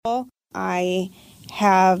I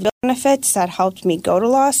have benefits that helped me go to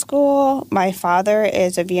law school. My father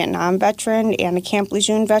is a Vietnam veteran and a Camp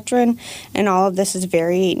Lejeune veteran, and all of this is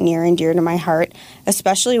very near and dear to my heart,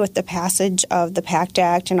 especially with the passage of the PACT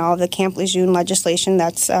Act and all of the Camp Lejeune legislation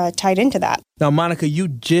that's tied into that. Now, Monica, you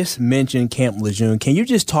just mentioned Camp Lejeune. Can you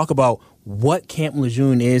just talk about what Camp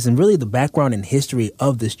Lejeune is and really the background and history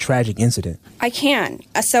of this tragic incident? I can.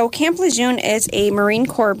 So Camp Lejeune is a Marine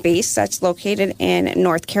Corps base that's located in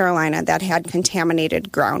North Carolina that had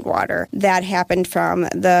contaminated groundwater. That happened from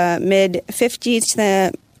the mid-50s to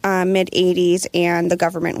the mid-80s, and the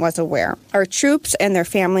government was aware. Our troops and their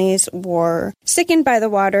families were sickened by the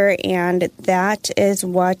water, and that is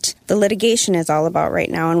what the litigation is all about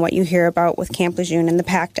right now and what you hear about with Camp Lejeune and the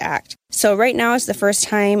PACT Act. So right now is the first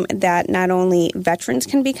time that not only veterans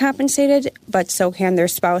can be compensated, but so can their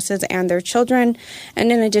spouses and their children.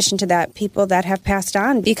 And in addition to that, people that have passed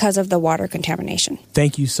on because of the water contamination.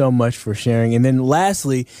 Thank you so much for sharing. And then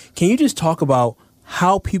lastly, can you just talk about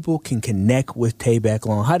how people can connect with Tabak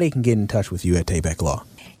Law, how they can get in touch with you at Tabak Law?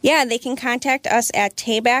 Yeah, they can contact us at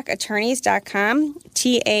tabakattorneys.com,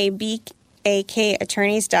 TABAK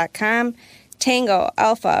attorneys.com, Tango,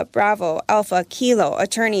 Alpha, Bravo, Alpha, Kilo,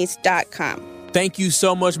 attorneys.com. Thank you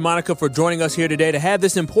so much, Monica, for joining us here today to have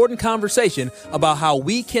this important conversation about how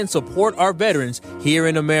we can support our veterans here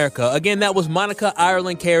in America. Again, that was Monica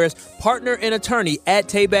Ireland Karras, partner and attorney at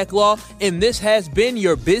Tabak Law, and this has been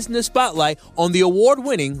your Business Spotlight on the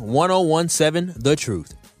award-winning 1017 The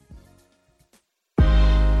Truth.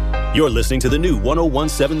 You're listening to the new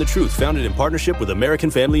 1017 The Truth, founded in partnership with American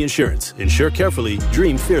Family Insurance. Insure carefully,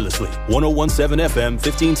 dream fearlessly. 1017 FM,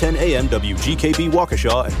 1510 AM, WGKB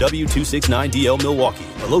Waukesha, and W269DL Milwaukee,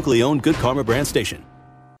 a locally owned Good Karma brand station.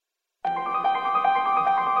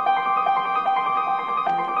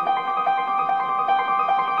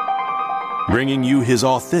 Bringing you his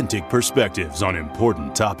authentic perspectives on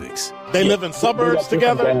important topics. They live in suburbs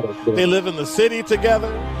together. They live in the city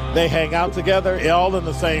together. They hang out together, all in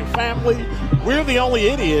the same family. We're the only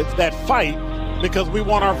idiots that fight because we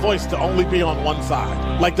want our voice to only be on one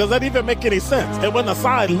side. Like, does that even make any sense? And when the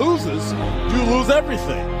side loses, you lose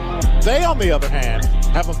everything. They, on the other hand,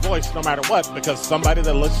 have a voice no matter what because somebody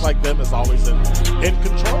that looks like them is always in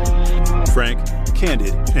control. Frank,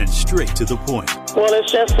 candid, and straight to the point. Well,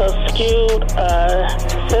 it's just a skewed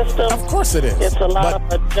system. Of course it is. It's a lot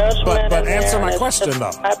of judgment. But answer my question,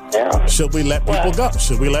 though. Should we let people go?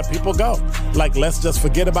 Should we let people go? Like, let's just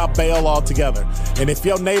forget about bail altogether. And if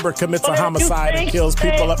your neighbor commits a homicide and kills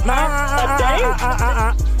people,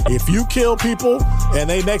 if you kill people and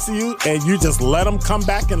they next to you and you just let them come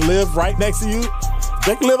back and live right next to you,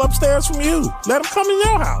 they can live upstairs from you. Let them come in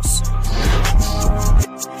your house.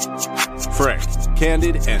 Frank,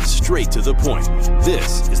 candid, and straight to the point.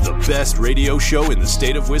 This is the best radio show in the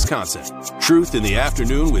state of Wisconsin. Truth in the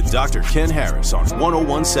Afternoon with Dr. Ken Harris on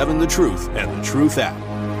 1017 The Truth and The Truth app.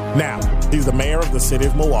 Now, he's the mayor of the city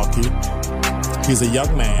of Milwaukee. He's a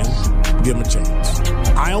young man. Give him a chance.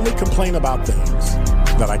 I only complain about things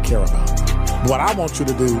that I care about. What I want you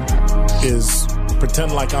to do is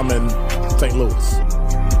pretend like I'm in St. Louis.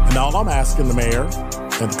 And all I'm asking the mayor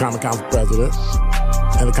and the Common Council president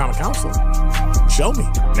and the Common Council, show me.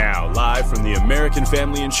 Now, live from the American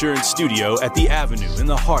Family Insurance Studio at the Avenue in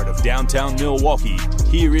the heart of downtown Milwaukee,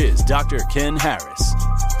 here is Dr. Ken Harris.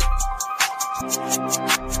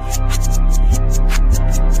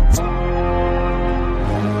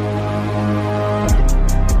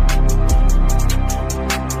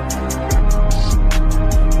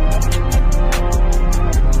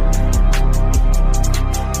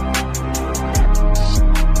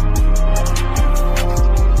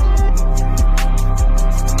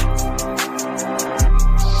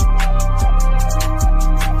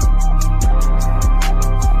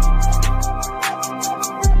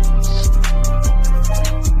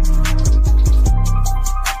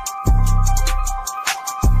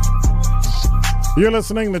 You're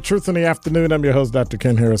listening to Truth in the Afternoon. I'm your host, Dr.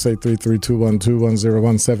 Ken Harris.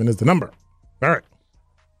 833-212-1017 is the number. All right.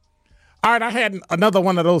 All right, I had another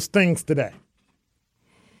one of those things today.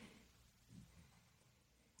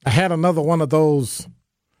 I had another one of those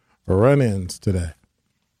run-ins today.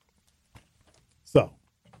 So,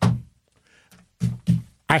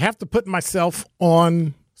 I have to put myself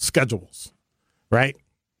on schedules, right?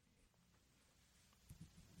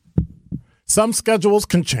 Some schedules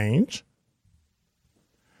can change.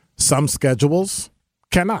 Some schedules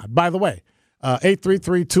cannot. By the way,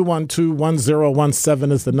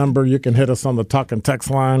 833-212-1017 is the number. You can hit us on the talk and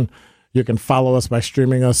text line. You can follow us by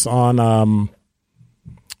streaming us on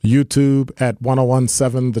YouTube at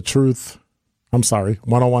 1017 The Truth. I'm sorry,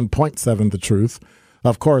 101.7 The Truth.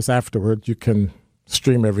 Of course, afterward, you can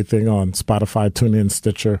stream everything on Spotify, TuneIn,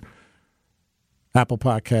 Stitcher, Apple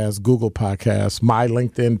Podcasts, Google Podcasts, my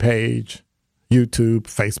LinkedIn page, YouTube,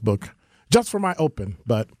 Facebook, just for my open.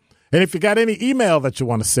 And if you got any email that you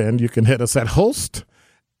want to send, you can hit us at host,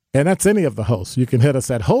 and that's any of the hosts. You can hit us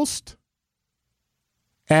at host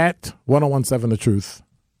at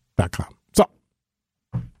 1017thetruth.com. So,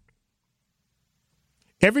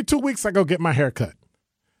 every 2 weeks I go get my hair cut.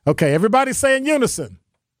 Okay, everybody say in unison,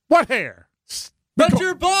 what hair? But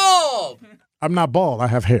you're bald! I'm not bald. I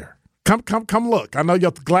have hair. Come look. I know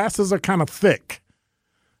your glasses are kind of thick.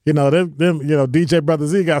 You know, DJ Brother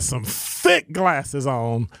Z got some thick glasses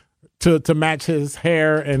on to match his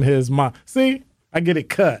hair and his mom. See, I get it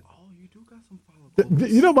cut. Oh, you do got some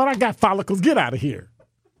follicles. You know what? I got follicles. Get out of here.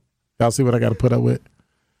 Y'all see what I got to put up with?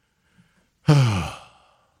 Have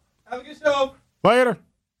a good show. Later.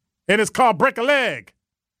 And it's called Break a Leg.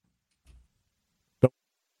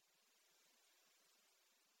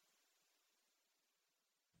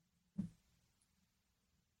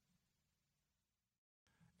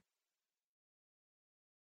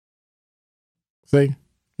 See?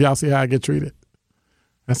 Y'all see how I get treated?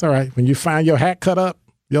 That's all right. When you find your hat cut up,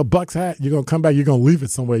 your Bucks hat, you're going to come back. You're going to leave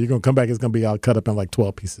it somewhere. You're going to come back. It's going to be all cut up in like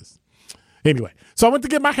 12 pieces. Anyway, so I went to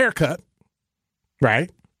get my hair cut,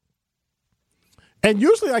 right? And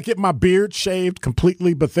usually I get my beard shaved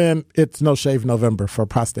completely, but then it's no shave November for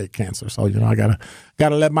prostate cancer. So, I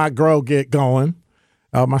gotta let my grow get going.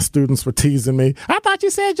 My students were teasing me. I thought you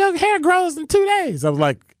said your hair grows in 2 days. I was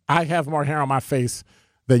like, I have more hair on my face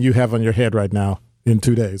than you have on your head right now in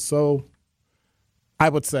 2 days. So I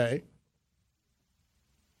would say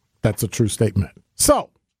that's a true statement.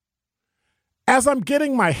 So as I'm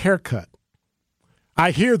getting my hair cut,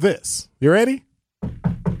 I hear this. You ready?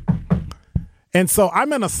 And so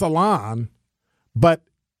I'm in a salon, but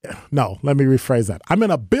no, let me rephrase that. I'm in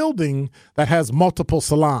a building that has multiple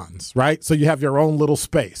salons, right? So you have your own little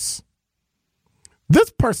space. This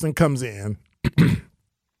person comes in,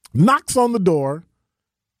 knocks on the door.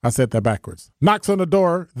 I said that backwards. Knocks on the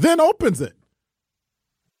door, then opens it.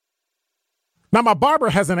 Now, my barber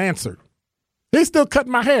hasn't answered. He's still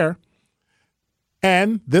cutting my hair.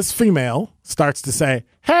 And this female starts to say,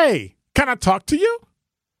 hey, can I talk to you?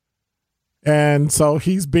 And so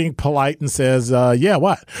he's being polite and says, yeah,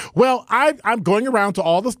 what? Well, I'm going around to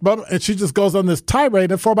all this, and she just goes on this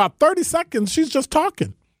tirade, and for about 30 seconds, she's just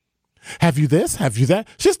talking. Have you this? Have you that?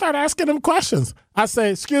 She started asking him questions. I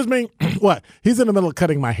say, excuse me, what? He's in the middle of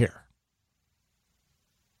cutting my hair.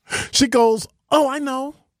 She goes, oh, I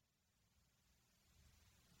know.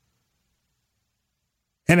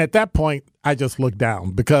 And at that point, I just looked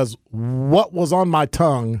down because what was on my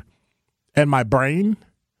tongue and my brain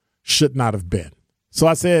should not have been. So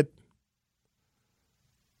I said,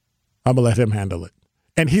 I'm going to let him handle it.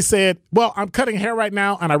 And he said, well, I'm cutting hair right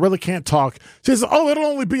now, and I really can't talk. She said, oh, it'll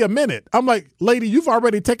only be a minute. I'm like, lady, you've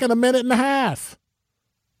already taken a minute and a half.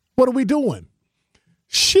 What are we doing?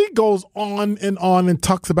 She goes on and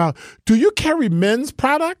talks about, do you carry men's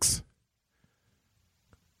products?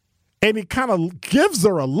 And he kind of gives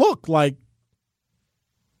her a look like,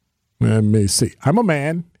 let me see. I'm a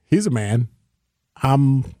man. He's a man.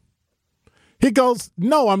 He goes,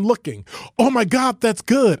 no, I'm looking. Oh, my God, that's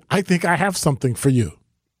good. I think I have something for you.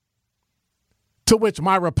 To which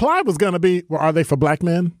my reply was going to be, well, are they for black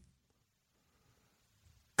men?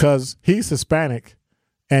 Because he's Hispanic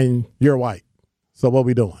and you're white. So what are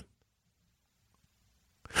we doing?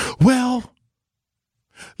 Well,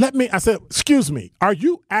 I said, excuse me, are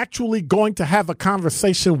you actually going to have a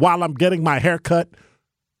conversation while I'm getting my hair cut?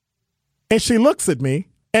 And she looks at me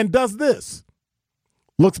and does this.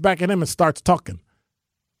 Looks back at him and starts talking.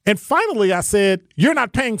 And finally I said, you're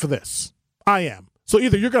not paying for this. I am. So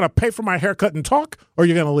either you're going to pay for my haircut and talk, or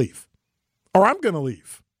you're going to leave. Or I'm going to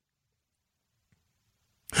leave.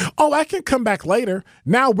 Oh, I can come back later.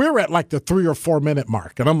 Now we're at like the 3 or 4 minute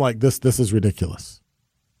mark. And I'm like, this is ridiculous.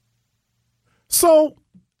 So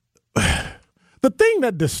the thing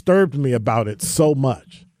that disturbed me about it so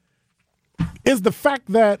much is the fact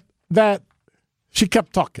that she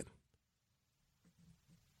kept talking.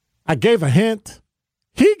 I gave a hint.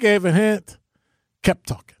 He gave a hint, kept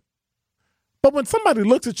talking. But when somebody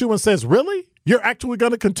looks at you and says, really? You're actually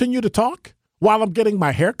going to continue to talk while I'm getting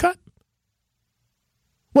my hair cut?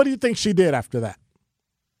 What do you think she did after that?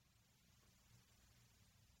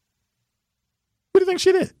 What do you think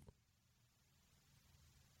she did?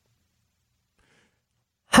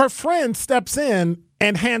 Her friend steps in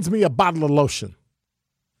and hands me a bottle of lotion.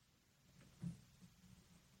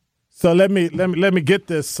 So let me get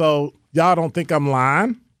this so y'all don't think I'm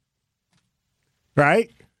lying.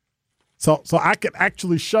 Right? So I could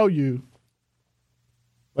actually show you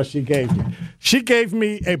what she gave me. She gave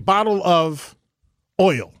me a bottle of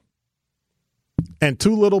oil and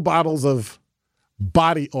 2 little bottles of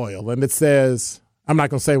body oil. And it says, I'm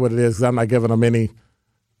not going to say what it is because I'm not giving them any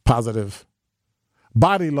positive.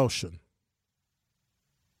 Body lotion.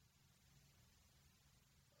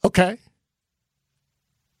 Okay.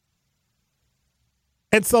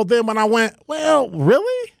 And so then when I went, well,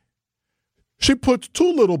 really? She puts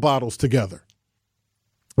 2 little bottles together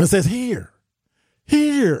and says, here,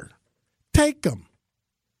 take them.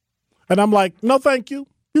 And I'm like, no, thank you.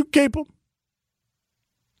 You keep them.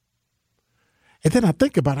 And then I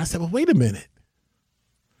think about it. I said, well, wait a minute.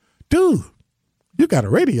 Dude, you got a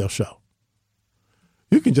radio show.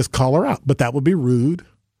 You can just call her out, but that would be rude.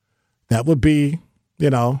 That would be,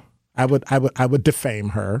 I would defame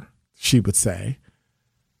her, she would say.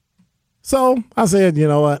 So I said, you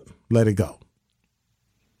know what? Let it go.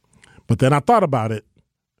 But then I thought about it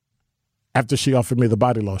after she offered me the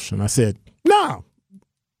body lotion. I said, no,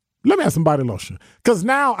 let me have some body lotion. Because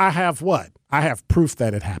now I have what? I have proof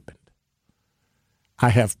that it happened. I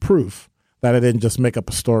have proof that I didn't just make up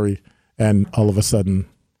a story and all of a sudden,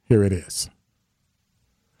 here it is.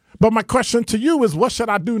 But my question to you is, what should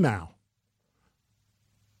I do now?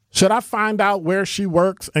 Should I find out where she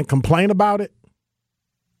works and complain about it?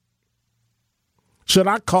 Should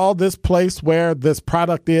I call this place where this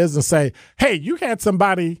product is and say, hey, you had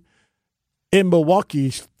somebody in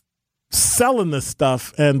Milwaukee selling this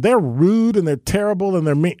stuff and they're rude and they're terrible and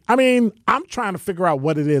they're mean? I mean, I'm trying to figure out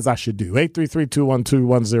what it is I should do.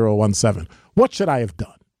 833-212-1017. What should I have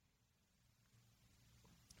done?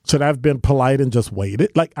 Should I have been polite and just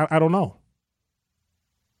waited? Like, I don't know.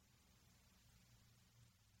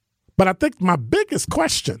 But I think my biggest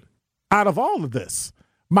question out of all of this,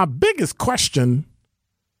 my biggest question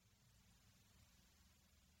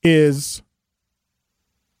is,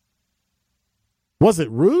 was it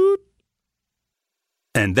rude?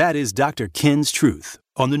 And that is Dr. Ken's Truth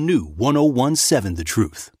on the new 1017 The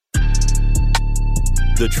Truth.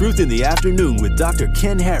 The Truth in the Afternoon with Dr.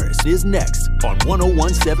 Ken Harris is next on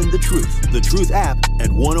 1017 The Truth, The Truth app, and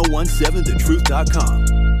 1017thetruth.com.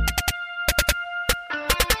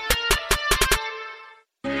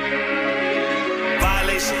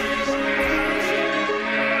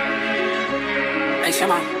 Hey,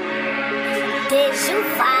 Shema. Did you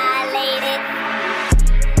violate it?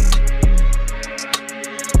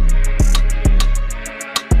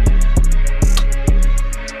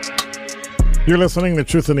 You're listening to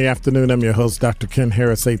Truth in the Afternoon. I'm your host, Dr. Ken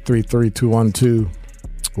Harris.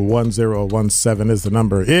 833-212-1017 is the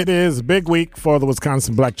number. It is big week for the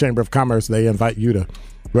Wisconsin Black Chamber of Commerce. They invite you to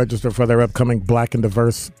register for their upcoming Black and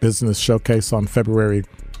Diverse Business Showcase on Friday,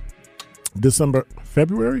 December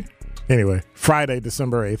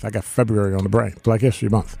 8th. I got February on the brain. Black History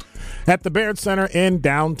Month. At the Baird Center in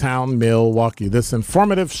downtown Milwaukee. This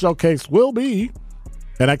informative showcase will be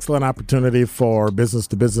an excellent opportunity for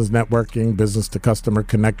business-to-business networking, business-to-customer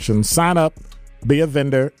connections. Sign up, be a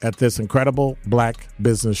vendor at this incredible Black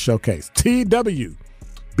Business Showcase.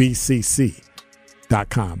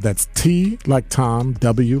 TWBCC.com. That's T like Tom,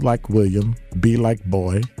 W like William, B like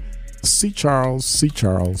boy,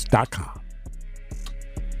 Charles.com.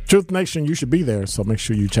 Truth Nation, you should be there, so make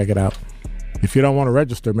sure you check it out. If you don't want to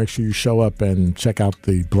register, make sure you show up and check out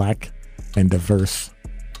the Black and Diverse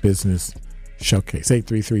Business Showcase.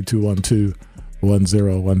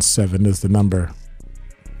 833-212-1017 is the number.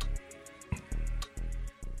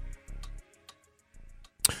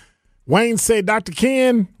 Wayne said, Dr.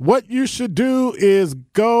 Ken, what you should do is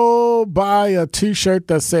go buy a T-shirt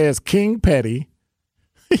that says King Petty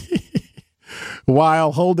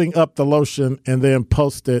while holding up the lotion and then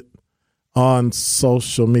post it on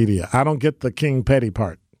social media. I don't get the King Petty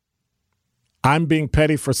part. I'm being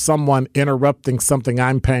petty for someone interrupting something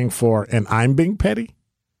I'm paying for, and I'm being petty?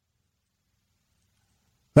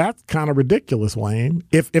 That's kind of ridiculous, Wayne,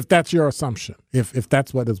 if that's your assumption, if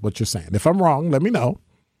that's what you're saying. If I'm wrong, let me know.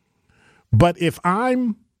 But if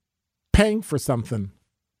I'm paying for something,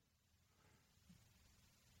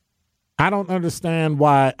 I don't understand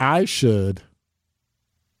why I should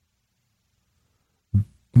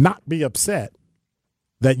not be upset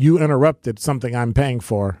that you interrupted something I'm paying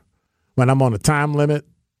for when I'm on a time limit,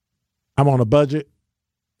 I'm on a budget,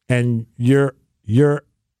 and you're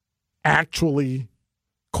actually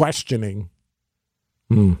questioning.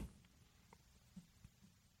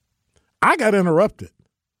 I got interrupted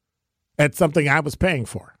at something I was paying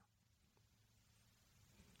for.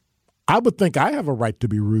 I would think I have a right to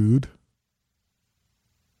be rude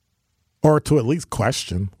or to at least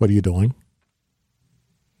question, what are you doing?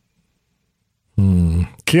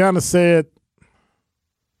 Kiana said,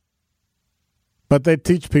 but they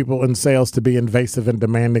teach people in sales to be invasive and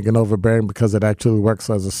demanding and overbearing because it actually works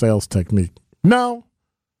as a sales technique. No,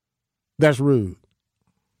 that's rude.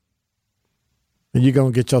 And you're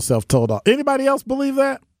going to get yourself told off. Anybody else believe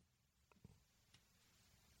that?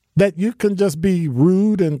 That you can just be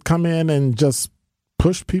rude and come in and just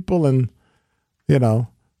push people and, you know,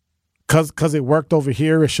 because it worked over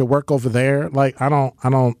here, it should work over there. Like, I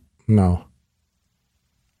don't know.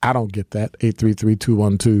 I don't get that.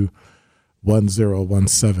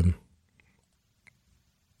 833-212-1017.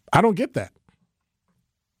 I don't get that.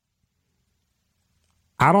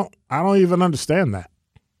 I don't even understand that.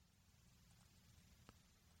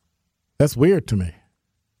 That's weird to me.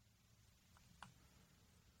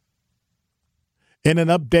 In an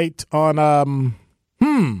update on,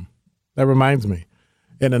 that reminds me.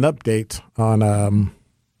 In an update on the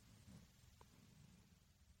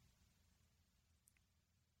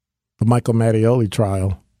Michael Mattioli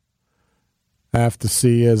trial, I have to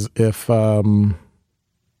see if my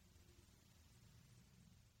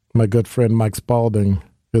good friend Mike Spalding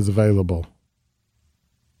is available.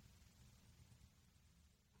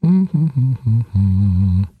 That's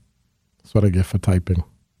what I get for typing.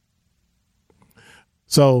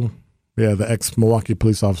 So, yeah, the ex-Milwaukee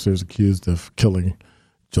police officer is accused of killing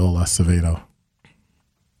Joel Acevedo.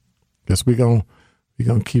 Guess we gonna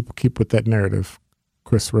keep with that narrative.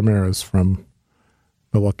 Chris Ramirez from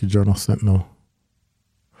Milwaukee Journal-Sentinel.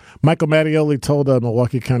 Michael Mattioli told a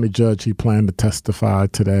Milwaukee County judge he planned to testify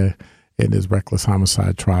today in his reckless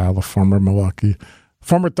homicide trial. A former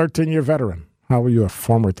 13-year veteran. How are you a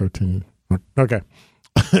former 13? Okay.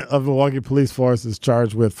 Of the Milwaukee Police Force is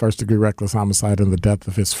charged with first-degree reckless homicide in the death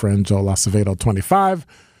of his friend Joel Acevedo, 25,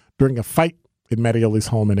 during a fight in Mattioli's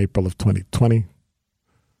home in April of 2020.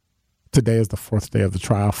 Today is the fourth day of the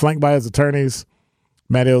trial. Flanked by his attorneys,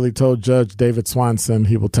 Mattioli told Judge David Swanson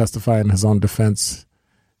he will testify in his own defense.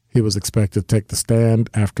 He was expected to take the stand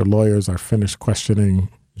after lawyers are finished questioning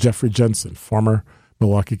Jeffrey Jensen, former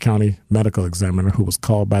Milwaukee County medical examiner, who was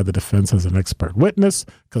called by the defense as an expert witness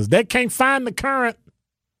because they can't find the current.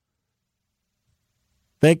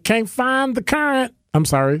 They can't find the current. I'm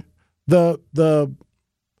sorry. The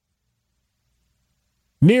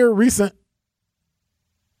near recent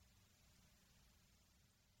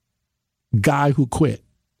guy who quit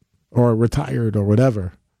or retired or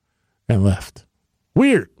whatever and left.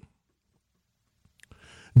 Weird.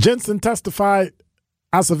 Jensen testified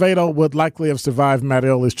Acevedo would likely have survived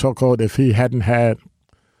Mattioli's chokehold if he hadn't had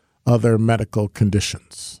other medical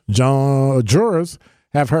conditions. Jurors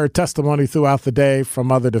have heard testimony throughout the day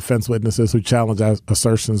from other defense witnesses who challenge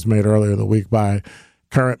assertions made earlier in the week by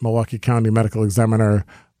current Milwaukee County medical examiner,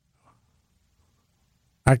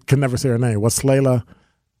 I can never say her name, Wasleila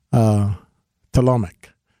Talomic.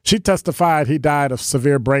 She testified he died of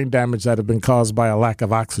severe brain damage that had been caused by a lack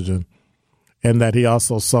of oxygen and that he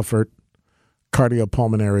also suffered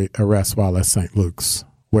cardiopulmonary arrest while at St. Luke's,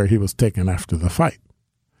 where he was taken after the fight.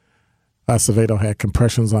 Acevedo had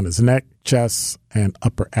compressions on his neck, chest, and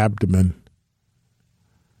upper abdomen,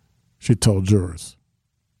 she told jurors.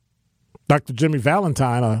 Dr. Jimmy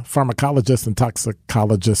Valentine, a pharmacologist and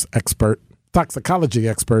toxicology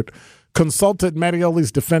expert, consulted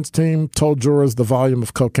Mattioli's defense team, told jurors the volume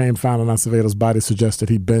of cocaine found in Acevedo's body suggested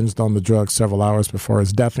he binged on the drug several hours before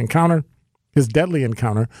his deadly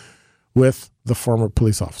encounter with the former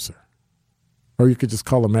police officer. Or you could just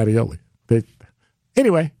call him Mattioli.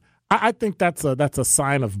 Anyway, I think that's a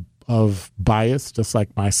sign of bias, just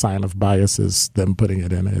like my sign of bias is them putting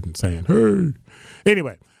it in it and saying, hey.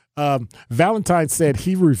 Anyway, Valentine said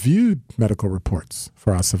he reviewed medical reports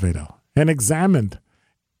for Acevedo and examined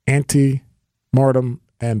ante-mortem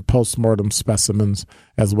and post-mortem specimens,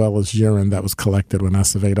 as well as urine that was collected when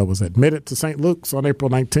Acevedo was admitted to St. Luke's on April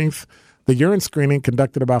 19th. The urine screening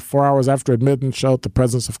conducted about 4 hours after admittance showed the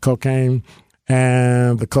presence of cocaine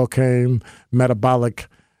and the cocaine metabolic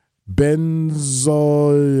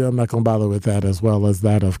benzoyl, I'm not going to bother with that, as well as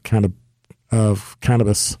that of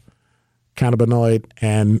cannabis, cannabinoid,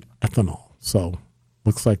 and ethanol. So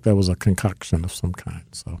looks like there was a concoction of some kind.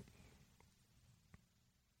 So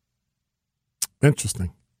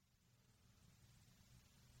interesting.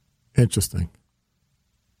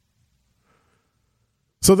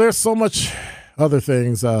 So there's so much other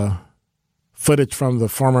things, footage from the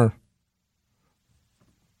former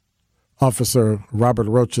Officer Robert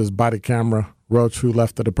Roach's body camera. Roach, who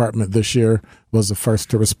left the department this year, was the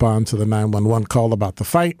first to respond to the 911 call about the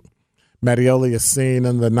fight. Mattioli is seen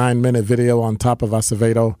in the 9-minute video on top of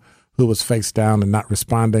Acevedo, who was face down and not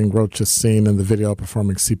responding. Roach is seen in the video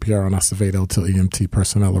performing CPR on Acevedo till EMT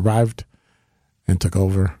personnel arrived and took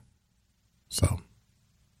over. So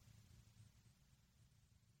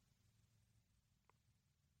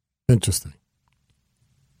interesting.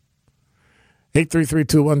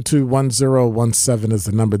 833-212-1017 is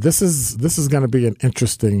the number. This is going to be an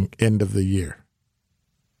interesting end of the year.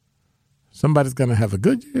 Somebody's going to have a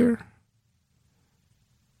good year.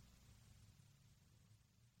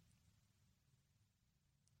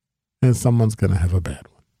 And someone's going to have a bad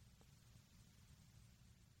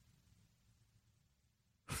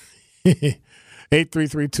one.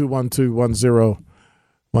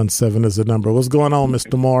 833-212-1017 is the number. What's going on,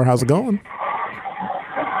 Mr. Moore? How's it going?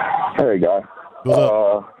 Hey, guy. What's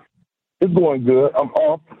up? It's going good. I'm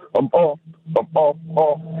off. To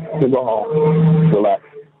go home. Relax.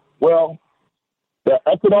 Well, the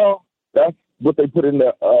ethanol, that's what they put in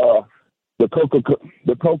the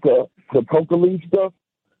coca leaf stuff.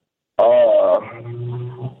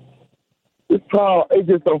 It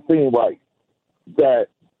just don't seem right that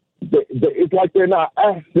it's like they're not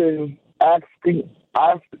asking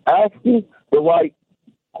the right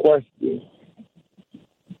question.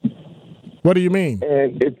 What do you mean?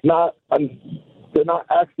 And they're not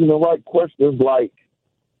asking the right questions, like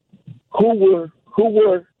who were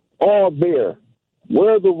all there?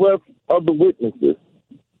 Where are the rest of the witnesses?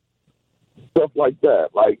 Stuff like that.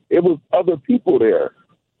 Like, it was other people there.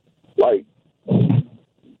 Like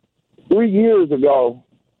 3 years ago,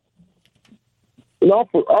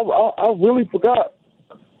 I really forgot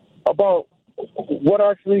about what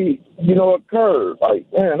actually, occurred. Like,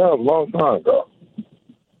 man, that was a long time ago.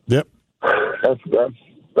 Yep. That's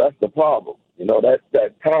the problem.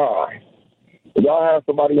 That time. Y'all had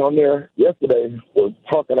somebody on there yesterday was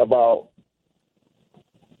talking about,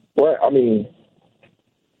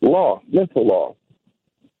 mental law.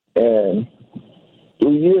 And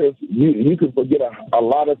 3 years, you can forget a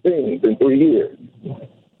lot of things in 3 years.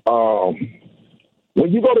 When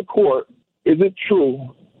you go to court, is it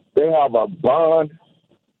true they have a bond,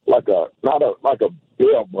 not a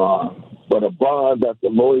bail bond, but a bond that the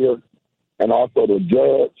lawyer and also the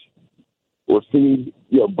judge receive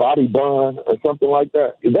your body bond or something like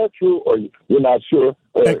that? Is that true, or you're not sure,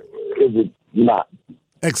 or is it not?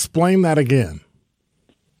 Explain that again.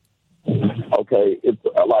 Okay, it's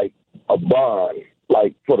like a bond,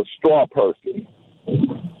 like for the straw person.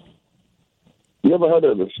 You ever heard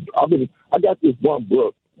of this? I got this one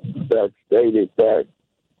book that stated that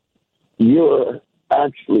you're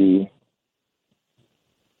actually,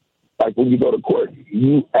 like when you go to court,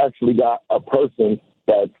 you actually got a person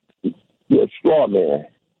that's you're a straw man,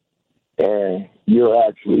 and you're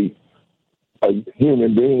actually a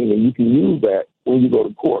human being, and you can use that when you go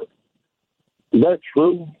to court. Is that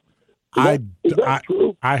true? Is that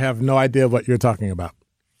true? I have no idea what you're talking about.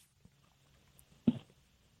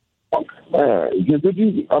 Man,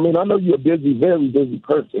 I know you're a busy, very busy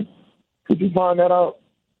person. Could you find that out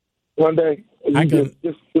one day?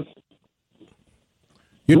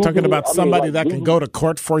 You're talking about somebody that can go to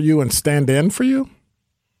court for you and stand in for you?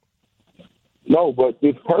 No, but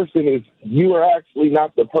this person you are actually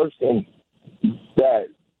not the person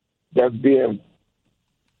that's being,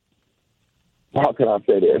 how can I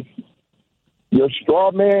say this? Your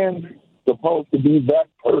straw man supposed to be that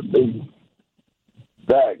person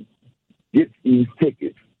that gets these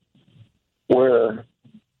tickets, where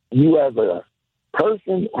you as a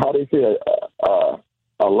person, how they say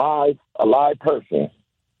a live person,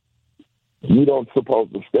 you don't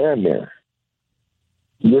supposed to stand there.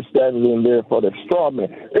 You're standing in there for the straw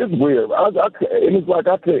man. It's weird. And it's like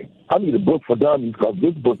I need a book for dummies, because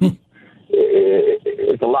this book,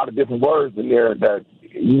 it's a lot of different words in there that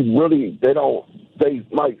they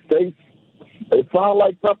sound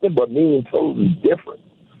like something, but mean totally different.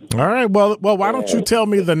 All right. Well, why don't you tell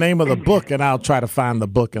me the name of the book, and I'll try to find the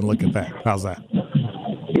book and look at that. How's that?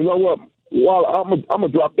 You know what? Well, I'm gonna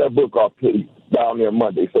drop that book off to you down there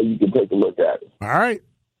Monday, so you can take a look at it. All right.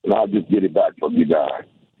 And I'll just get it back from you guys.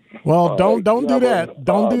 Well, don't do that.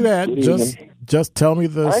 Don't do that. Just tell me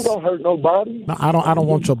this. I ain't gonna hurt nobody. No, I don't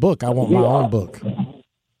want your book. I want my own book.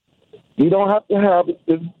 You don't have to have it.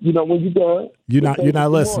 When you're done. You're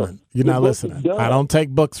not listening. You're not listening. I don't take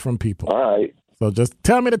books from people. All right. So just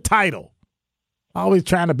tell me the title. Always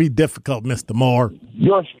trying to be difficult, Mr. Moore.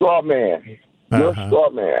 You're a straw man. You're a straw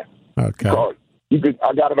man. Okay. I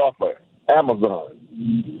got it off of Amazon.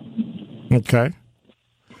 Okay.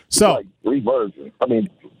 So like 3 versions.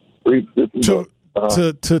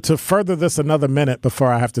 To further this another minute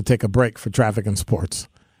before I have to take a break for traffic and sports.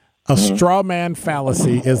 A straw man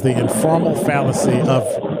fallacy is the informal fallacy of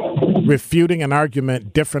refuting an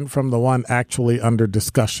argument different from the one actually under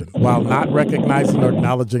discussion, while not recognizing or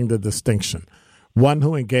acknowledging the distinction. One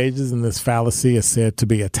who engages in this fallacy is said to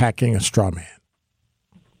be attacking a straw man.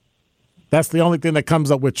 That's the only thing that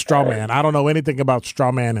comes up with straw man. I don't know anything about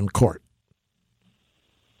straw man in court.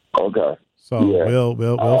 Okay. So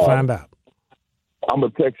we'll find out. I'm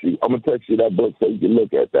gonna text you that book so you can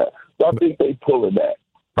look at that. So I think they pulling that.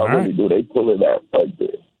 I really do. They pulling that like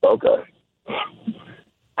this. Okay.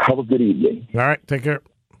 Have a good evening. All right. Take care.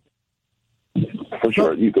 For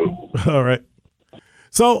sure. You too. All right.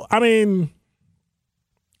 So, I mean,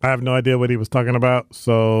 I have no idea what he was talking about.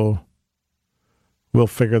 So we'll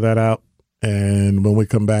figure that out. And when we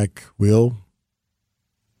come back, we'll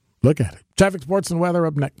look at it. Traffic, sports, and weather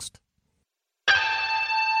up next.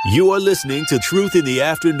 You are listening to Truth in the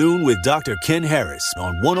Afternoon with Dr. Ken Harris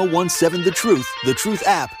on 1017 The Truth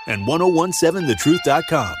app, and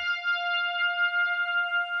 1017thetruth.com.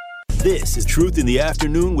 This is Truth in the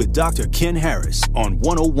Afternoon with Dr. Ken Harris on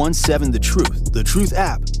 1017 The Truth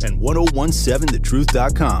app, and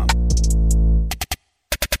 1017thetruth.com.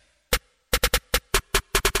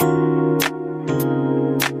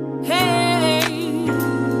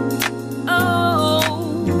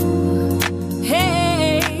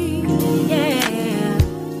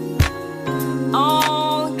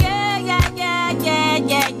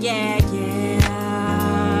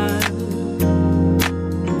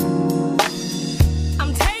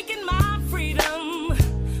 Freedom,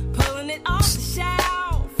 pulling it off the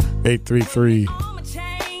shelf.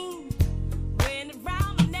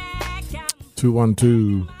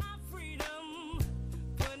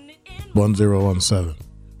 833-212-1017.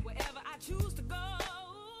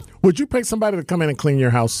 Would you pay somebody to come in and clean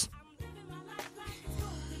your house?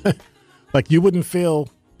 Like you wouldn't feel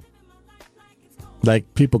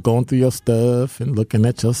like people going through your stuff and looking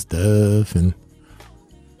at your stuff. And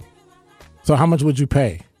so how much would you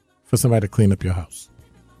pay for somebody to clean up your house?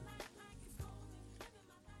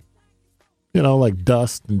 You know, like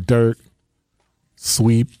dust and dirt,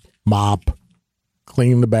 sweep, mop,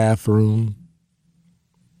 clean the bathroom,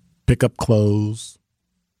 pick up clothes,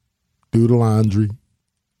 do the laundry.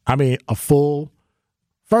 I mean,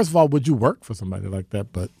 first of all, would you work for somebody like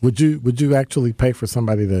that? But would you actually pay for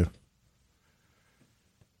somebody to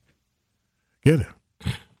get it?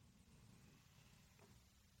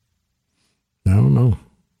 I don't know.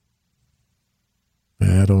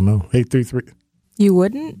 I don't know. 833. You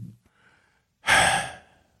wouldn't?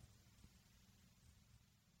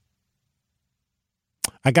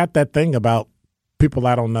 I got that thing about people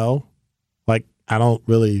I don't know. Like, I don't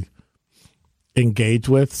really engage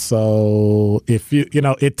with. So if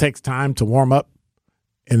it takes time to warm up,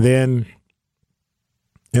 and then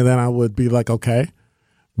I would be like, okay.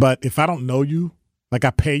 But if I don't know you, like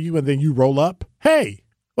I pay you and then you roll up, hey,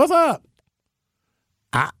 what's up?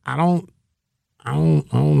 I don't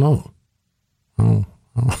know. I don't.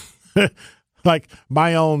 Like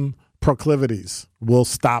my own proclivities will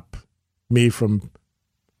stop me from,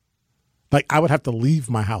 like, I would have to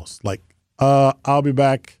leave my house. Like, I'll be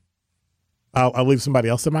back. I'll leave somebody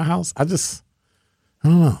else in my house. I don't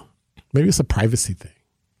know. Maybe it's a privacy thing.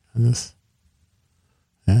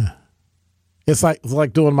 It's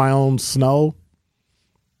like doing my own snow.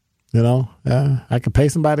 I could pay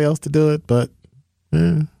somebody else to do it, but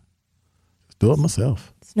just do it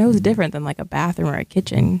myself. Snow's different than like a bathroom or a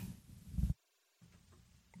kitchen.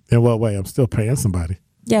 In what way? I'm still paying somebody.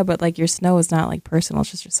 Yeah, but like your snow is not like personal.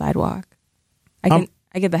 It's just your sidewalk. I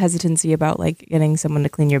get the hesitancy about like getting someone to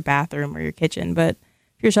clean your bathroom or your kitchen, but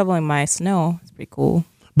if you're shoveling my snow, it's pretty cool.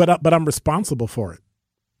 But I'm responsible for it.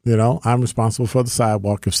 I'm responsible for the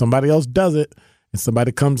sidewalk. If somebody else does it and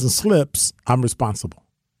somebody comes and slips, I'm responsible.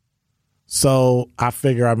 So I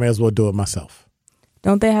figure I may as well do it myself.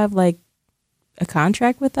 Don't they have like a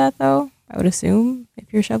contract with that though? I would assume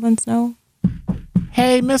if you're shoveling snow.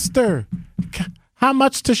 Hey, mister, how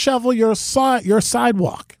much to shovel your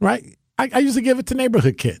sidewalk, right? I usually give it to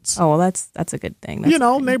neighborhood kids. Oh, well, that's a good thing.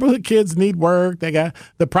 Neighborhood kids need work.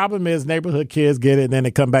 The problem is neighborhood kids get it and then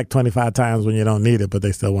they come back 25 times when you don't need it, but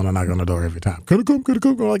they still want to knock on the door every time. Could it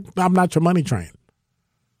come? Like, I'm not your money train.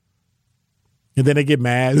 And then they get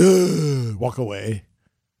mad, walk away.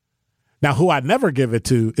 Now, who I never give it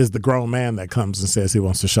to is the grown man that comes and says he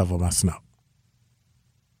wants to shovel my snow.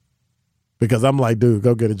 Because I'm like, dude,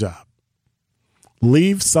 go get a job.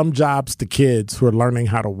 Leave some jobs to kids who are learning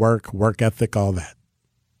how to work ethic, all that.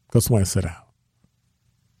 Go somewhere and sit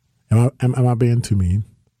down. Am I being too mean?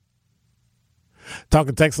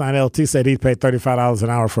 Talking text line, LT said he'd pay $35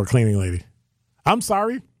 an hour for a cleaning lady. I'm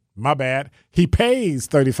sorry. My bad. He pays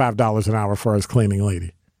 $35 an hour for his cleaning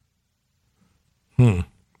lady.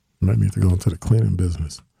 Might need to go into the cleaning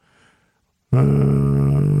business.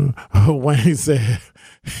 Wayne said,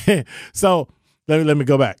 so Let me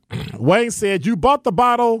go back. Wayne said you bought the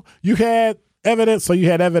bottle. You had evidence, so you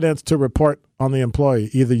had evidence to report on the employee.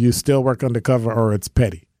 Either you still work undercover or it's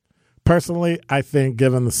petty. Personally, I think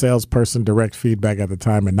giving the salesperson direct feedback at the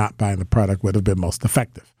time and not buying the product would have been most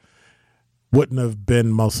effective. Would have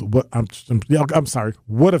been most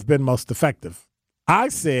effective. I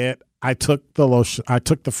said I took the lotion. I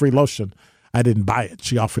took the free lotion. I didn't buy it.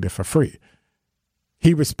 She offered it for free.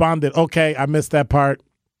 He responded, okay, I missed that part.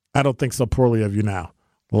 I don't think so poorly of you now.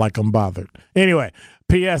 Like I'm bothered. Anyway,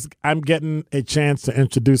 P.S. I'm getting a chance to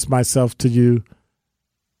introduce myself to you.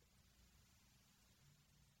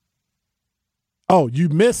 Oh, you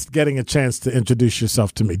missed getting a chance to introduce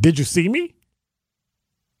yourself to me. Did you see me?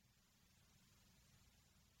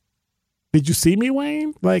 Did you see me,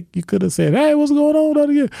 Wayne? Like, you could have said, hey, what's going on out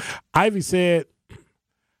here? Ivy said,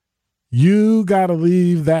 you got to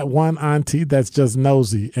leave that one auntie that's just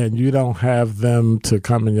nosy, and you don't have them to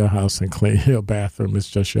come in your house and clean your bathroom. It's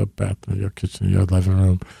just your bathroom, your kitchen, your living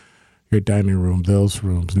room, your dining room, those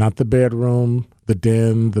rooms. Not the bedroom, the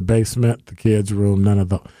den, the basement, the kids' room, none of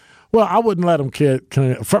those. Well, I wouldn't let them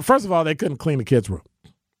clean. First of all, they couldn't clean the kids' room.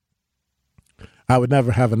 I would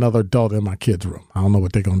never have another adult in my kids' room. I don't know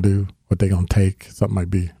what they're going to do, what they're going to take. Something might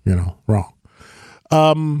be,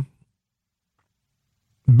 wrong.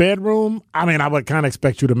 Bedroom, I mean, I would kind of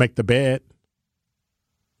expect you to make the bed.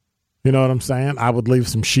 You know what I'm saying? I would leave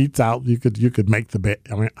some sheets out. You could make the bed.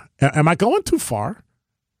 I mean, am I going too far?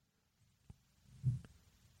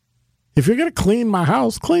 If you're going to clean my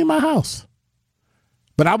house, clean my house.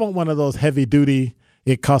 But I want one of those heavy duty,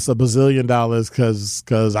 it costs $1 bazillion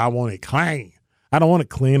because I want it clean. I don't want it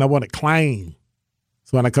clean. I want it clean.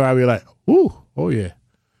 So when I come out, I'll be like, ooh, oh yeah.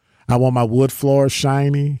 I want my wood floors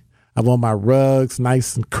shiny. I want my rugs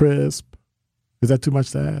nice and crisp. Is that too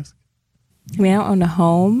much to ask? I mean, I don't own a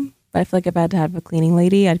home, but I feel like if I had to have a cleaning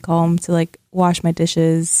lady, I'd call them to like wash my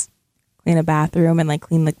dishes, clean a bathroom, and like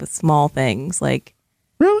clean like the small things, like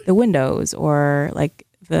really the windows or like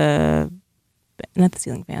not the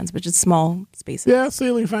ceiling fans, but just small spaces. Yeah,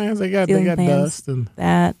 ceiling fans. They got dust and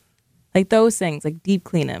that. Like those things, like deep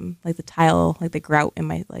clean them, like the tile, like the grout in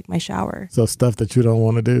my shower. So stuff that you don't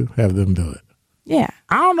want to do, have them do it. Yeah.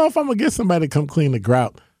 I don't know if I'm gonna get somebody to come clean the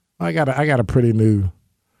grout. I got a pretty new.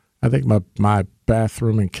 I think my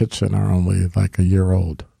bathroom and kitchen are only like a year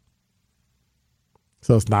old,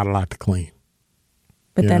 so it's not a lot to clean.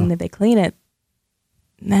 But then if they clean it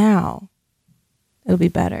now, it'll be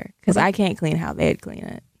better because I can't clean how they'd clean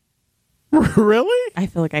it. Really? I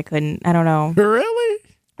feel like I couldn't. I don't know. Really?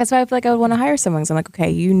 That's why I feel like I would want to hire someone. So I'm like, okay,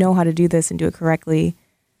 you know how to do this and do it correctly.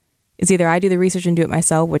 It's either I do the research and do it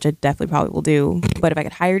myself, which I definitely probably will do. But if I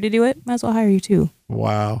get hired to do it, might as well hire you too.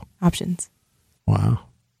 Wow. Options. Wow.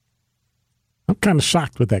 I'm kind of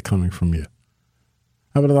shocked with that coming from you.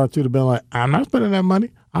 I would have thought you'd have been like, I'm not spending that money.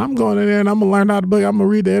 I'm going in there and I'm going to learn how to book. I'm going to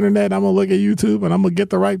read the internet. I'm going to look at YouTube and I'm going to get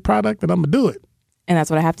the right product and I'm going to do it. And that's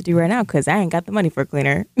what I have to do right now because I ain't got the money for a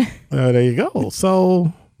cleaner. There you go.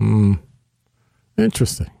 So,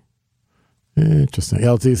 interesting.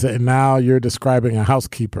 LT said, now you're describing a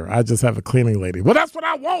housekeeper. I just have a cleaning lady. Well, that's what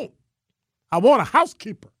I want. I want a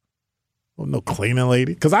housekeeper. Well, no cleaning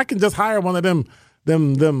lady. Because I can just hire one of them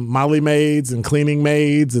Molly maids and cleaning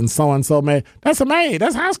maids and so-and-so maid. That's a maid.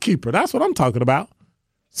 That's housekeeper. That's what I'm talking about.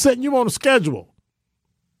 Setting you on a schedule.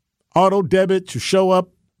 Auto debit. You show up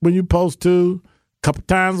when you're supposed to. A couple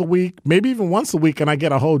times a week. Maybe even once a week. And I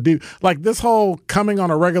get a whole deal. Like this whole coming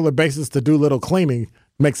on a regular basis to do little cleaning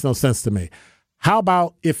makes no sense to me. How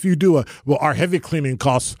about if you do our heavy cleaning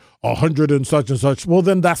costs $100 and such, well,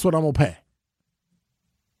 then that's what I'm going to pay.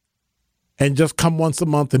 And just come once a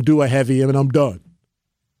month and do a heavy and I'm done.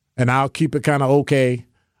 And I'll keep it kind of okay.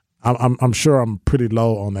 I'm sure I'm pretty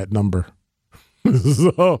low on that number.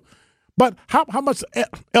 So, but how much,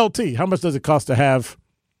 LT, how much does it cost to have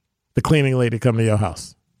the cleaning lady come to your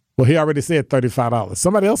house? Well, he already said $35.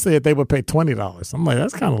 Somebody else said they would pay $20. I'm like,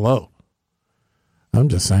 that's kind of low. I'm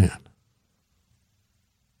just saying.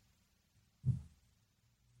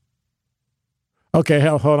 Okay,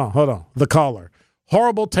 hold on. The caller.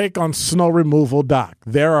 Horrible take on snow removal, Doc.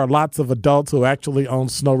 There are lots of adults who actually own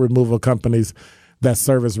snow removal companies that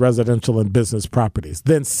service residential and business properties.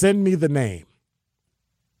 Then send me the name.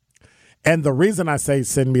 And the reason I say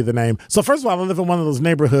send me the name. So first of all, I live in one of those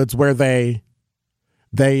neighborhoods where the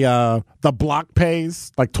block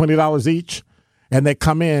pays like $20 each. And they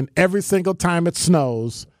come in every single time it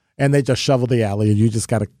snows and they just shovel the alley and you just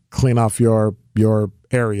got to clean off your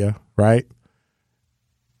area, right?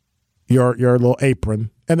 Your little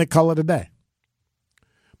apron and they call it a day.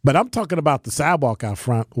 But I'm talking about the sidewalk out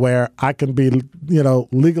front where I can be,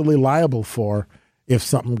 legally liable for if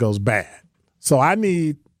something goes bad. So I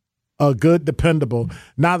need a good, dependable.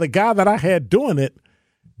 Now, the guy that I had doing it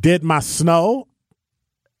did my snow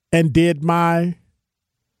and did my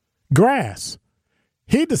grass.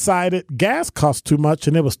 He decided gas cost too much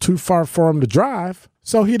and it was too far for him to drive,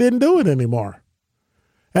 so he didn't do it anymore.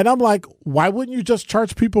 And I'm like, why wouldn't you just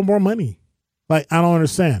charge people more money? Like, I don't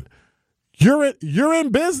understand. You're in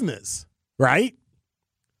business, right?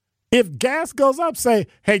 If gas goes up, say,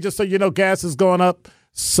 hey, just so you know, gas is going up,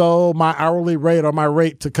 so my hourly rate or my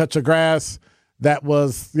rate to cut your grass that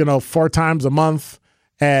was, 4 times a month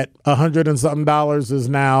at $100 and something is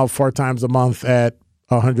now 4 times a month at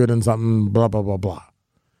 $100 and something, blah, blah, blah, blah.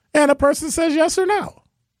 And a person says yes or no.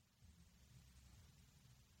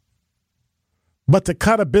 But to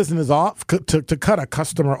cut a business off, to cut a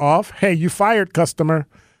customer off, hey, you fired, customer.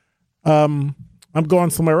 I'm going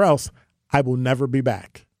somewhere else. I will never be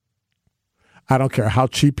back. I don't care how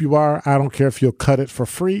cheap you are. I don't care if you'll cut it for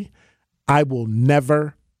free. I will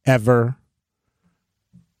never, ever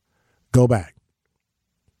go back.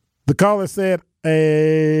 The caller said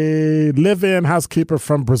a live-in housekeeper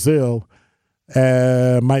from Brazil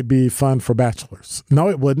might be fun for bachelors. No,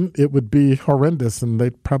 it wouldn't. It would be horrendous, and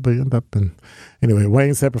they'd probably end up in... Anyway,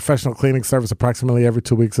 Wayne said professional cleaning service approximately every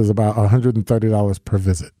 2 weeks is about $130 per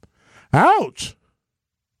visit. Ouch!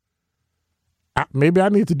 Maybe I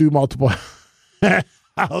need to do multiple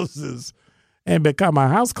houses and become a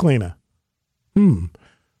house cleaner. Send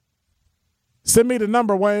me the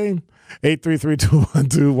number, Wayne.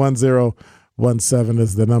 833-212-1017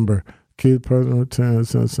 is the number. Keep personal return.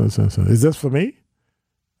 Is this for me?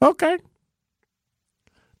 Okay.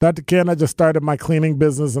 Dr. Ken, I just started my cleaning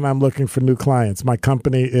business and I'm looking for new clients. My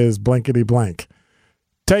company is blankety blank.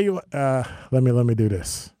 Tell you what, let me do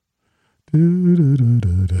this. Because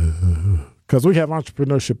we have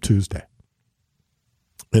Entrepreneurship Tuesday.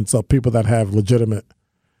 And so people that have legitimate,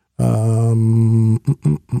 I'm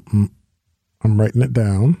writing it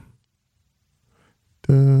down.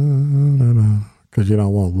 Because you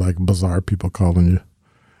don't want like bizarre people calling you.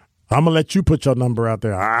 I'm going to let you put your number out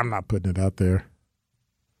there. I'm not putting it out there.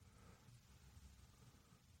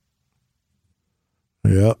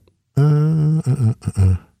 Yep.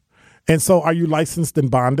 And so are you licensed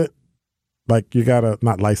and bonded? Like you got to,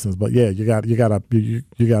 not licensed, but yeah, you got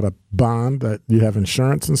a bond that you have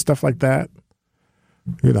insurance and stuff like that.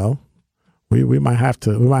 We might have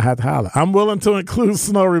to holler. I'm willing to include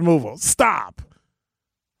snow removal. Stop.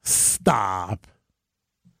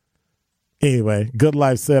 Anyway, Good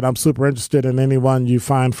Life said, I'm super interested in anyone you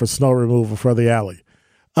find for snow removal for the alley.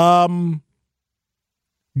 Good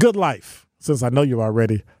Life, since I know you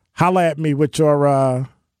already, holla at me with your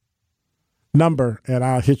number and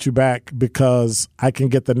I'll hit you back because I can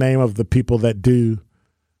get the name of the people that do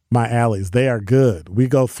my alleys. They are good. We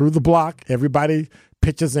go through the block. Everybody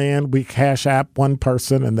pitches in. We cash app one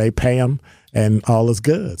person and they pay them and all is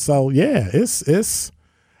good. So, yeah, it's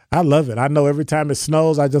I love it. I know every time it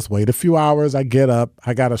snows, I just wait a few hours. I get up.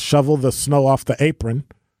 I got to shovel the snow off the apron,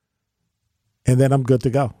 and then I'm good to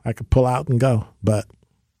go. I can pull out and go. But,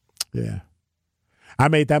 yeah. I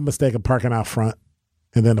made that mistake of parking out front,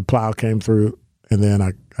 and then the plow came through, and then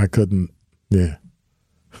I couldn't. Yeah.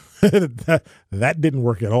 that didn't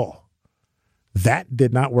work at all. That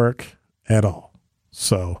did not work at all.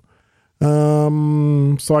 So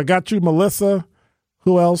I got you, Melissa.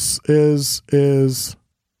 Who else is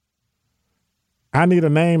I need a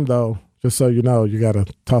name, though, just so you know. You got to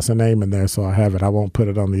toss a name in there so I have it. I won't put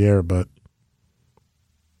it on the air, but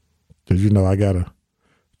because I got to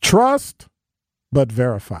trust but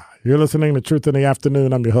verify. You're listening to Truth in the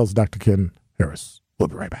Afternoon. I'm your host, Dr. Ken Harris. We'll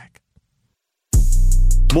be right back.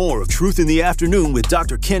 More of Truth in the Afternoon with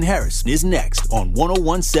Dr. Ken Harris is next on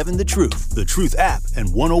 1017 The Truth, The Truth app, and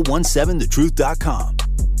 1017thetruth.com.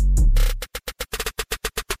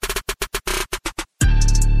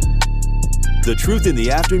 The Truth in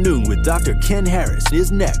the Afternoon with Dr. Ken Harris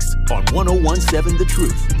is next on 1017 The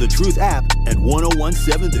Truth, The Truth app, and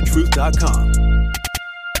 1017thetruth.com.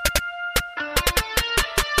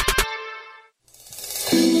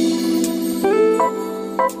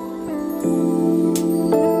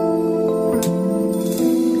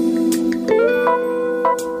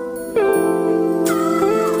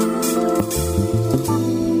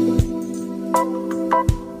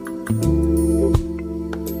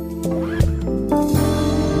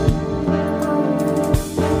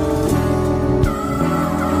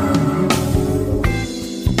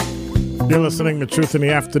 You're listening to Truth in the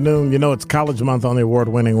Afternoon. It's College Month on the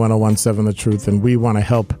award-winning 1017 The Truth, and we want to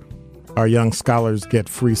help our young scholars get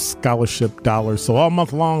free scholarship dollars. So all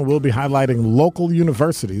month long, we'll be highlighting local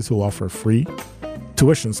universities who offer free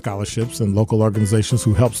tuition scholarships and local organizations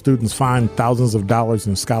who help students find thousands of dollars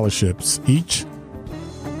in scholarships each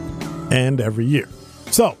and every year.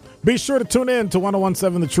 So be sure to tune in to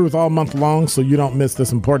 101.7 The Truth all month long so you don't miss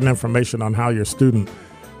this important information on how your student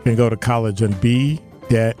can go to college and be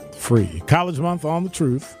debt-free. College Month on The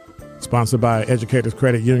Truth, sponsored by Educators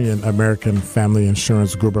Credit Union, American Family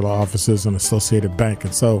Insurance, Gruber Law Offices, and Associated Bank.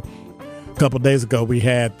 And so a couple of days ago, we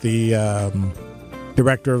had the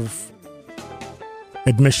Director of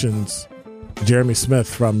Admissions, Jeremy Smith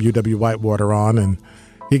from UW-Whitewater on, and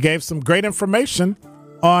he gave some great information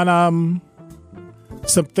on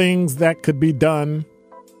some things that could be done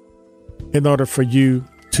in order for you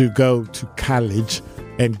to go to college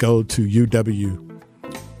and go to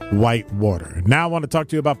UW-Whitewater. Now I want to talk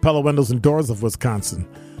to you about Pella Windows and Doors of Wisconsin.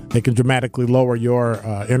 They can dramatically lower your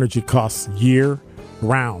energy costs year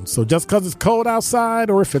round. So just because it's cold outside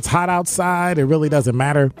or if it's hot outside, it really doesn't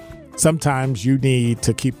matter. Sometimes you need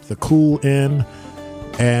to keep the cool in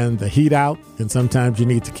and the heat out, and sometimes you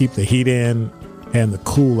need to keep the heat in and the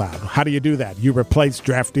cool out. How do you do that? You replace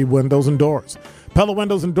drafty windows and doors. Pella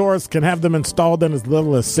Windows and Doors can have them installed in as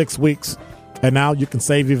little as 6 weeks. And now you can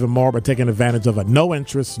save even more by taking advantage of a no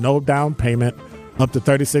interest, no down payment, up to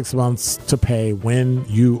 36 months to pay when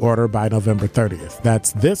you order by November 30th.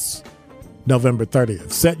 That's this November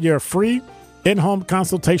 30th. Set your free in-home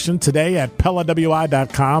consultation today at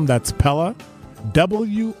PellaWI.com. That's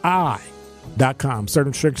PellaWI.com.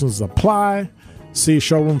 Certain restrictions apply. See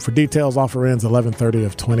showroom for details. Offer ends 11/30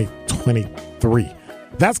 of 2023.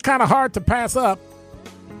 That's kind of hard to pass up.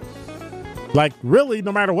 Like, really,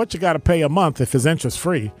 no matter what you got to pay a month, if it's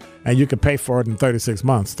interest-free, and you can pay for it in 36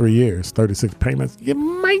 months, 3 years, 36 payments, you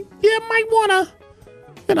might want to,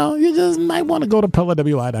 you just might want to go to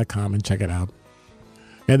PellaWI.com and check it out.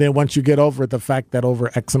 And then once you get over it, the fact that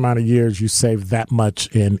over X amount of years, you save that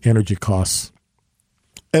much in energy costs,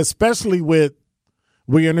 especially with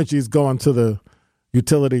We Energy's going to the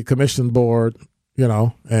Utility Commission Board,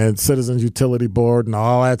 and Citizens Utility Board and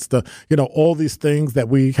all that stuff, all these things that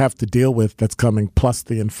we have to deal with that's coming, plus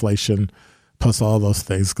the inflation, plus all those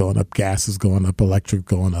things going up, gas is going up, electric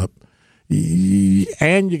going up,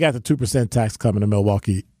 and you got the 2% tax coming to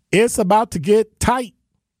Milwaukee. It's about to get tight.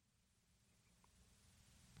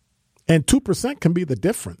 And 2% can be the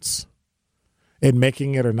difference in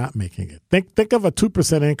making it or not making it. Think of a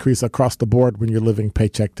 2% increase across the board when you're living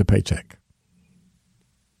paycheck to paycheck.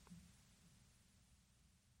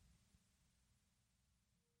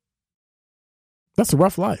 That's a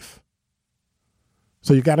rough life.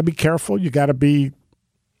 So you got to be careful. You got to be,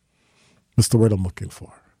 what's the word I'm looking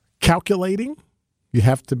for? Calculating. You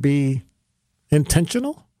have to be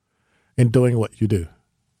intentional in doing what you do.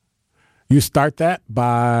 You start that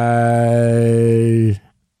by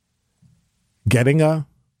getting a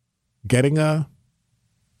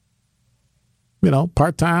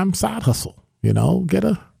part-time side hustle. Get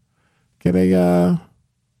a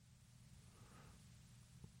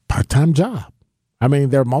part-time job. I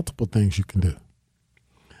mean, there are multiple things you can do.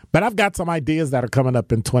 But I've got some ideas that are coming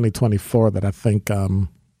up in 2024 that I think I'm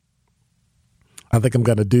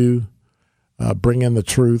going to do. Bring in the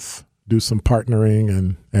truth, do some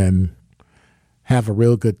partnering, and have a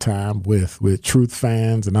real good time with truth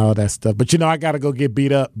fans and all that stuff. But I got to go get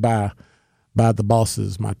beat up by the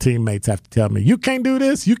bosses. My teammates have to tell me, you can't do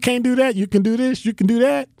this, you can't do that, you can do this, you can do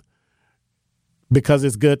that. Because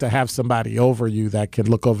it's good to have somebody over you that can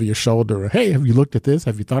look over your shoulder. Hey, have you looked at this?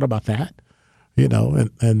 Have you thought about that?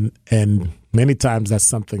 And many times that's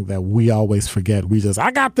something that we always forget. We just,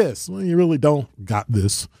 I got this. Well, you really don't got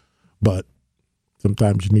this. But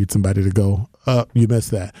sometimes you need somebody to go, you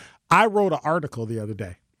missed that. I wrote an article the other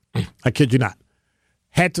day. I kid you not.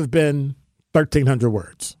 Had to have been 1,300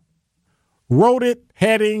 words. Wrote it,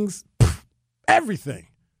 headings, everything.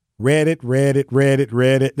 Read it.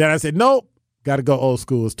 Then I said, nope. Got to go old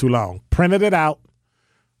school. It's too long. Printed it out,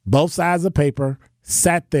 both sides of paper,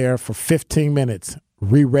 sat there for 15 minutes,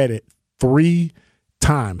 reread it 3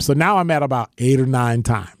 times. So now I'm at about 8 or 9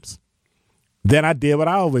 times. Then I did what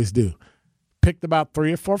I always do. Picked about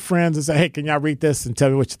 3 or 4 friends and said, hey, can y'all read this and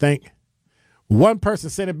tell me what you think? One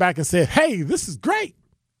person sent it back and said, hey, this is great.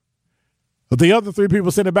 But the other 3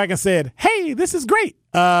 people sent it back and said, hey, this is great.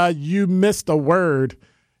 You missed a word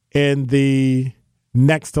in the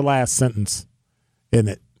next to last sentence in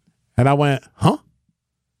it. And I went, huh?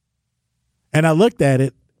 And I looked at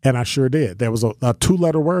it, and I sure did. There was a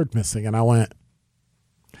 2-letter word missing, and I went,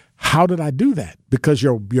 how did I do that? Because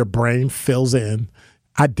your brain fills in.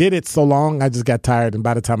 I did it so long, I just got tired, and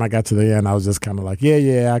by the time I got to the end, I was just kind of like,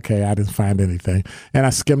 yeah, okay, I didn't find anything. And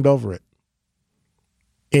I skimmed over it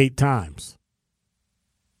 8 times.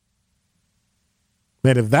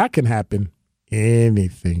 And if that can happen,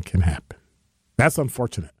 anything can happen. That's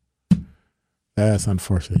unfortunate. That's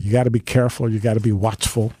unfortunate. You got to be careful. You got to be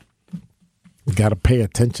watchful. You got to pay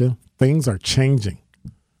attention. Things are changing.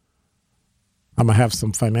 I'm going to have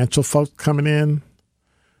some financial folks coming in.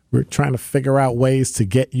 We're trying to figure out ways to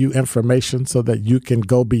get you information so that you can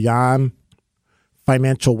go beyond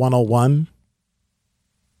Financial 101.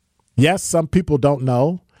 Yes, some people don't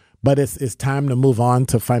know, but it's time to move on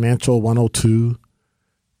to Financial 102,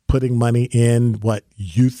 putting money in what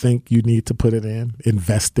you think you need to put it in,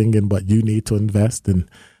 investing in what you need to invest, and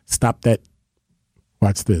stop that.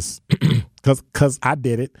 Watch this, because I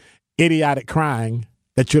did it, idiotic crying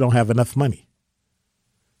that you don't have enough money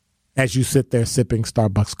as you sit there sipping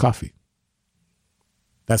Starbucks coffee.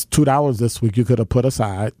 That's $2 this week you could have put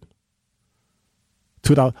aside.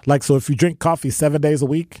 $2. Like, so if you drink coffee 7 days a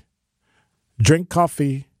week, drink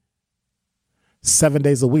coffee 7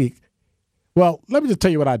 days a week. Well, let me just tell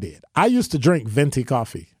you what I did. I used to drink venti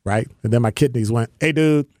coffee, right? And then my kidneys went, hey,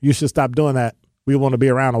 dude, you should stop doing that. We want to be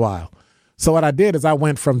around a while. So what I did is I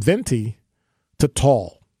went from venti to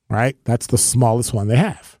tall, right? That's the smallest one they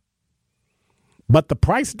have. But the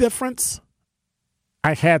price difference,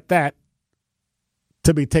 I had that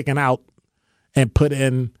to be taken out and put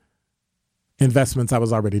in investments I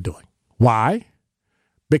was already doing. Why?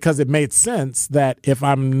 Because it made sense that if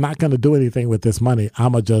I'm not going to do anything with this money,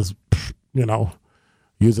 I'm going to just,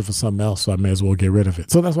 use it for something else, so I may as well get rid of it.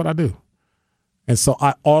 So that's what I do. And so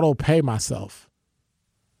I auto pay myself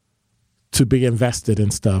to be invested in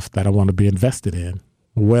stuff that I want to be invested in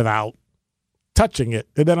without touching it,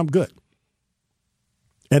 and then I'm good.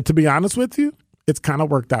 And to be honest with you, it's kind of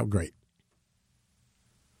worked out great.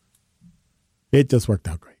 It just worked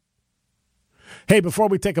out great. Hey, before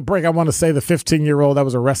we take a break, I want to say the 15-year-old that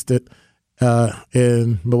was arrested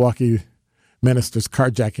in Milwaukee Minister's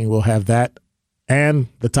carjacking will have that and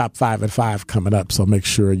the top 5 at 5 coming up. So make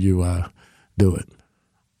sure you do it.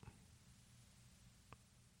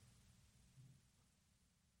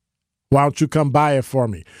 Why don't you come buy it for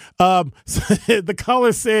me? The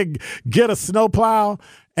caller said, get a snowplow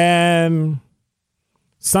and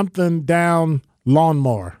something down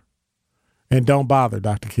lawnmower. And don't bother,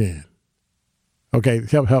 Dr. Ken. Okay,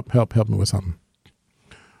 help me with something.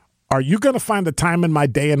 Are you going to find the time in my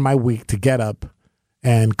day and my week to get up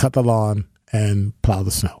and cut the lawn and plow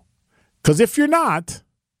the snow? Because if you're not,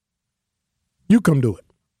 you come do it.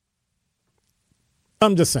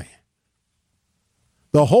 I'm just saying.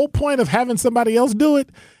 The whole point of having somebody else do it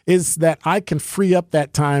is that I can free up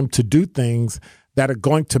that time to do things that are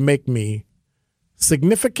going to make me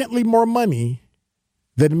significantly more money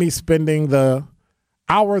than me spending the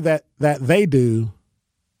hour that they do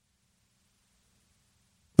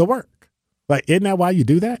the work. Like, isn't that why you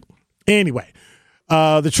do that? Anyway,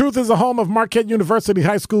 the Truth is the home of Marquette University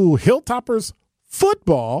High School Hilltoppers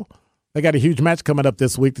football. They got a huge match coming up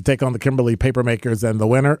this week to take on the Kimberly Papermakers, and the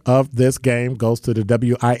winner of this game goes to the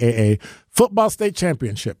WIAA Football State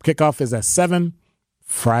Championship. Kickoff is at 7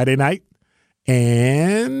 Friday night,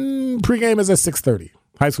 and pregame is at 6:30.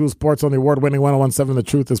 High school sports on the award-winning 101.7 The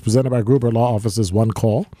Truth is presented by Gruber Law Offices. One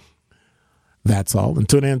call. That's all. And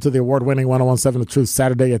tune in to the award-winning 101.7 The Truth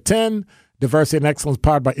Saturday at 10. Diversity and Excellence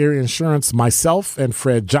powered by Erie Insurance. Myself and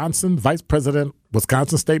Fred Johnson, Vice President,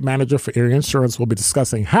 Wisconsin State Manager for Erie Insurance, will be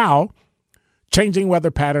discussing how changing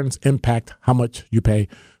weather patterns impact how much you pay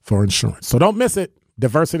for insurance. So don't miss it.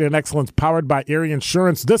 Diversity and Excellence powered by Erie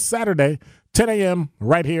Insurance this Saturday, 10 a.m.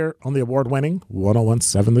 right here on the award-winning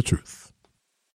 101.7 The Truth.